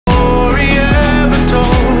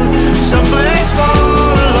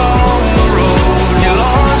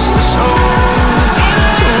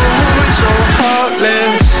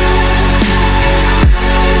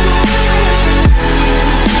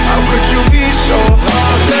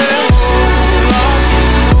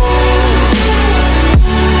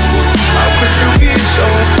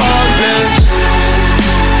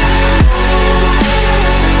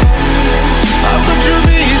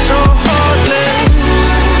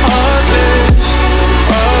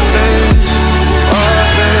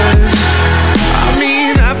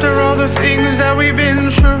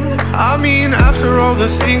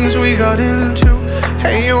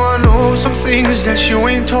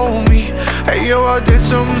Yo, I did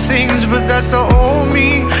some things, but that's the old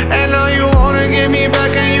me. And now you wanna get me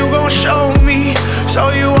back and you gon' show me.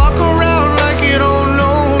 So you walk around like you don't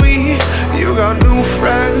know me. You got new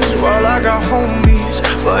friends while I got homies,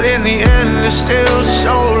 but in the end it's still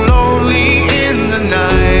so